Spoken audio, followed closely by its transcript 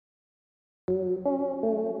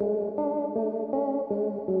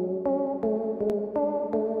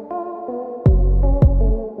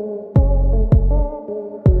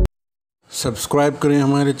Subscribe करें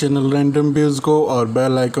हमारे channel random views को और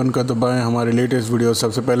बेल आइकन का दबाएं हमारे लेटेस्ट वीडियो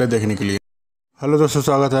सबसे पहले देखने के लिए। हेलो दोस्तों,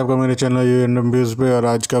 स्वागत है आपका मेरे चैनल रैंडम व्यूज़ पे। और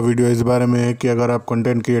आज का वीडियो इस बारे में है कि अगर आप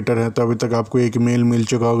कंटेंट क्रिएटर हैं तो अभी तक आपको एक मेल मिल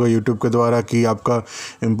चुका होगा यूट्यूब के द्वारा कि आपका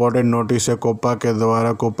इम्पोर्टेंट नोटिस है कोपा के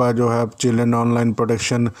द्वारा। कोपा जो है children online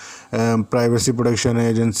protection privacy protection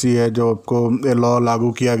agency है, जो आपको लॉ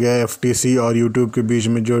लागू किया गया है एफटीसी और यूट्यूब के बीच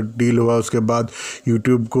में जो डील हुआ उसके बाद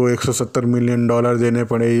यूट्यूब को $170 मिलियन देने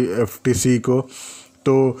पड़े एफटीसी को।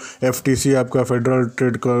 तो एफटीसी आपका फेडरल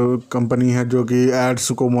ट्रेड कंपनी है जो कि एड्स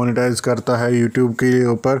को मोनेटाइज करता है यूट्यूब के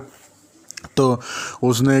ऊपर। तो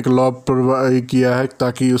उसने एक लॉ प्रोवाइड किया है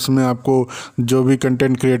ताकि उसमें आपको जो भी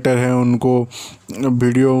कंटेंट क्रिएटर हैं उनको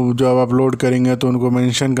वीडियो जो आप अपलोड करेंगे तो उनको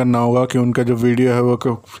मेंशन करना होगा कि उनका जो वीडियो है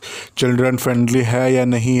वो चिल्ड्रन फ्रेंडली है या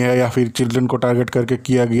नहीं है, या फिर चिल्ड्रन को टारगेट करके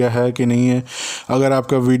किया गया है कि नहीं है। अगर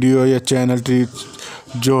आपका वीडियो या चैनल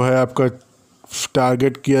जो है आपका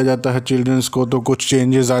टारगेट किया जाता है चिल्ड्रंस को तो कुछ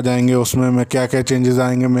चेंजेस आ जाएंगे उसमें। मैं क्या क्या चेंजेस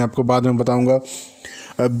आएंगे मैं आपको बाद में बताऊंगा।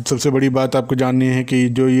 अब सबसे बड़ी बात आपको जाननी है कि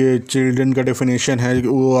जो ये चिल्ड्रन का डेफिनेशन है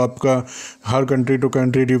वो आपका हर कंट्री टू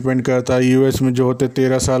कंट्री डिपेंड करता है। यूएस में जो होते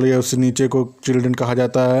 13 साल या उससे नीचे को चिल्ड्रन कहा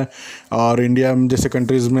जाता है, और इंडिया में जैसे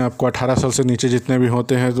कंट्रीज़ में आपको 18 साल से नीचे जितने भी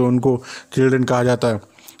होते हैं तो उनको चिल्ड्रन कहा जाता है।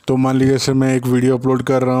 तो मान लीजिए जैसे मैं एक वीडियो अपलोड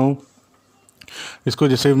कर रहा हूँ, इसको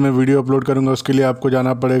जैसे मैं वीडियो अपलोड करूंगा उसके लिए आपको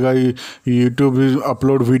जाना पड़ेगा यूट्यूब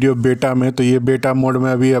अपलोड वीडियो बेटा में। तो ये बेटा मोड में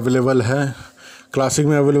अभी अवेलेबल है, क्लासिक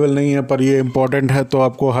में अवेलेबल नहीं है, पर ये इंपॉर्टेंट है तो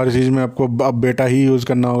आपको हर चीज़ में आपको अब बेटा ही यूज़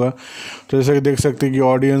करना होगा। तो जैसे कि देख सकते हैं कि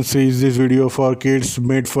audience is this video for kids,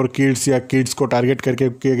 made for kids, या किड्स को टारगेट करके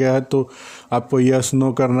किया गया है तो आपको यस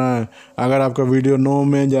नो करना है। अगर आपका वीडियो नो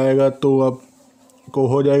में जाएगा तो आप को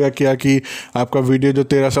हो जाएगा क्या कि आपका वीडियो जो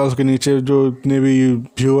 13 साल के नीचे जो इतने भी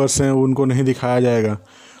व्यूअर्स हैं उनको नहीं दिखाया जाएगा।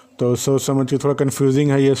 तो सोच समझ के थोड़ा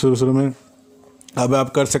कंफ्यूजिंग है ये शुरू में। अब आप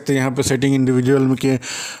कर सकते हैं यहाँ पे सेटिंग इंडिविजुअल में कि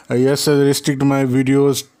yes restrict my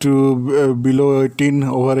videos to below 18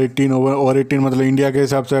 over 18 मतलब इंडिया के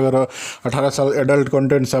हिसाब से अगर 18 साल एडल्ट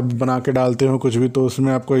कंटेंट सब बना के डालते हो कुछ भी तो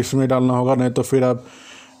उसमें आपको इसमें डालना होगा, नहीं तो फिर आप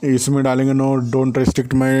इसमें डालेंगे नो डोंट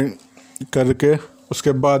रिस्ट्रिक्ट माय करके।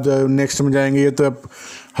 उसके बाद नेक्स्ट में जाएंगे। ये तो आप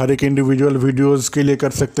हर एक इंडिविजुअल वीडियोस के लिए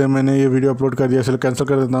कर सकते हैं। मैंने ये वीडियो अपलोड कर दिया इसलिए कैंसिल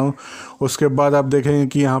कर देता हूँ। उसके बाद आप देखेंगे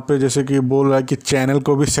कि यहाँ पे जैसे कि बोल रहा है कि चैनल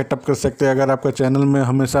को भी सेटअप कर सकते हैं। अगर आपका चैनल में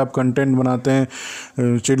हमेशा आप कंटेंट बनाते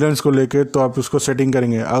हैं चिल्ड्रंस को लेके तो आप उसको सेटिंग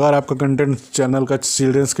करेंगे। अगर आपका कंटेंट चैनल का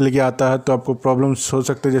चिल्ड्रंस के लिए आता है तो आपको प्रॉब्लम्स हो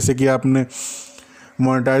सकते हैं, जैसे कि आपने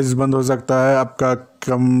मोनेटाइज बंद हो सकता है, आपका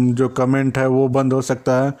जो कमेंट है वो बंद हो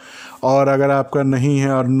सकता है। और अगर आपका नहीं है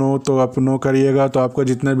और नो तो आप नो करिएगा तो आपको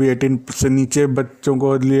जितने भी 18 से नीचे बच्चों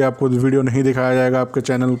को लिए आपको वीडियो नहीं दिखाया जाएगा आपके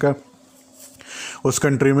चैनल का उस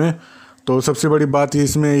कंट्री में। तो सबसे बड़ी बात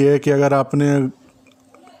इसमें यह है कि अगर आपने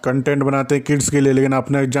कंटेंट बनाते हैं किड्स के लिए लेकिन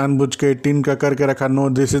आपने जानबूझ के 18 का करके रखा no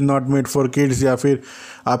this is not made for kids, या फिर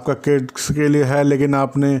आपका किड्स के लिए है लेकिन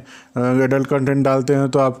आपने एडल्ट कंटेंट डालते हैं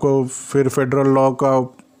तो आपको फिर फेडरल लॉ का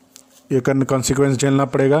ये कॉन्सिक्वेंस झेलना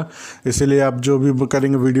पड़ेगा। इसीलिए आप जो भी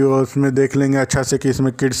करेंगे वीडियो उसमें देख लेंगे अच्छा से कि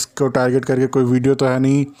इसमें किड्स को टारगेट करके कोई वीडियो तो है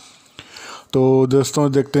नहीं। तो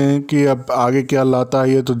दोस्तों देखते हैं कि अब आगे क्या लाता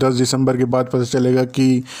है ये। तो 10 दिसंबर के बाद पता चलेगा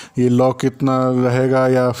कि ये लॉ कितना रहेगा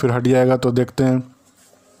या फिर हट जाएगा, तो देखते हैं।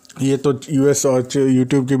 ये तो यूएस और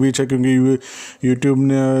यूट्यूब के बीच है, क्योंकि यूट्यूब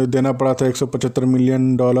ने देना पड़ा था $175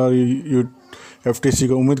 मिलियन एफटीसी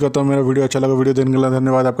को। उम्मीद करता हूँ मेरा वीडियो अच्छा लगा। वीडियो देखने के लिए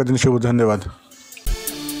धन्यवाद। आपका दिन शुभ। धन्यवाद।